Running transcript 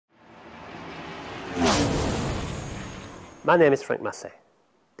My name is Frank Massey,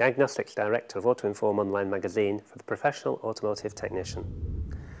 Diagnostics Director of AUTOiNFORM online magazine for the professional automotive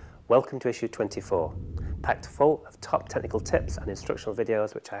technician. Welcome to issue 24, packed full of top technical tips and instructional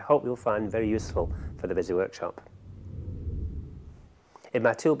videos which I hope you'll find very useful for the busy workshop. In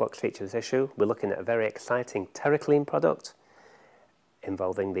my toolbox feature this issue, we're looking at a very exciting TerraClean product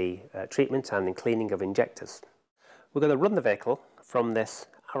involving the treatment and cleaning of injectors. We're going to run the vehicle from this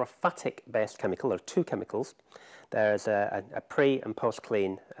aliphatic-based chemical. There are two chemicals. There's a pre- and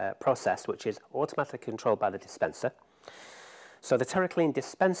post-clean process which is automatically controlled by the dispenser. So the TerraClean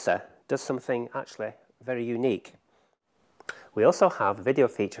dispenser does something actually very unique. We also have a video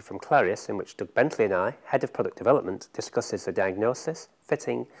feature from Clarius in which Doug Bentley and I, Head of Product Development, discusses the diagnosis,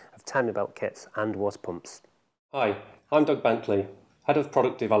 fitting of timing belt kits and water pumps. Hi, I'm Doug Bentley, Head of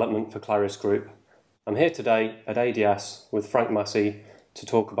Product Development for Clarius Group. I'm here today at ADS with Frank Massey to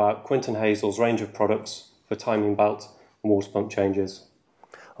talk about Quinton Hazel's range of products for timing belt and water pump changes.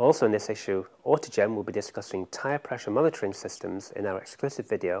 Also in this issue, Autogen will be discussing tyre pressure monitoring systems in our exclusive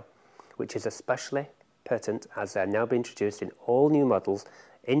video, which is especially pertinent as they are now being introduced in all new models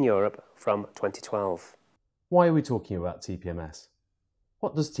in Europe from 2012. Why are we talking about TPMS?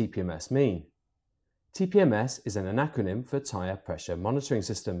 What does TPMS mean? TPMS is an acronym for Tyre Pressure Monitoring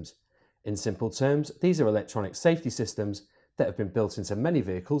Systems. In simple terms, these are electronic safety systems that have been built into many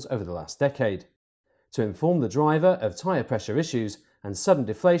vehicles over the last decade to inform the driver of tyre pressure issues and sudden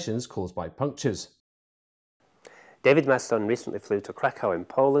deflations caused by punctures. David, my son, recently flew to Krakow in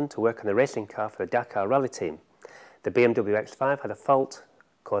Poland to work on a racing car for the Dakar rally team. The BMW X5 had a fault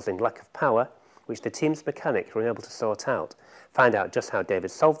causing lack of power, which the team's mechanic were unable to sort out. Find out just how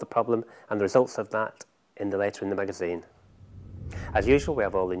David solved the problem and the results of that later in the magazine. As usual, we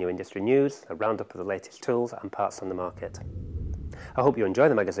have all the new industry news, a roundup of the latest tools and parts on the market. I hope you enjoy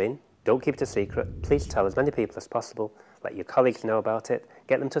the magazine. Don't keep it a secret. Please tell as many people as possible. Let your colleagues know about it.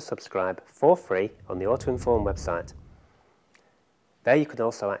 Get them to subscribe for free on the AUTOiNFORM website. There you can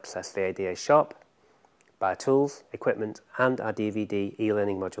also access the ADA shop, buy tools, equipment and our DVD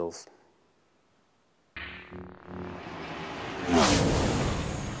e-learning modules.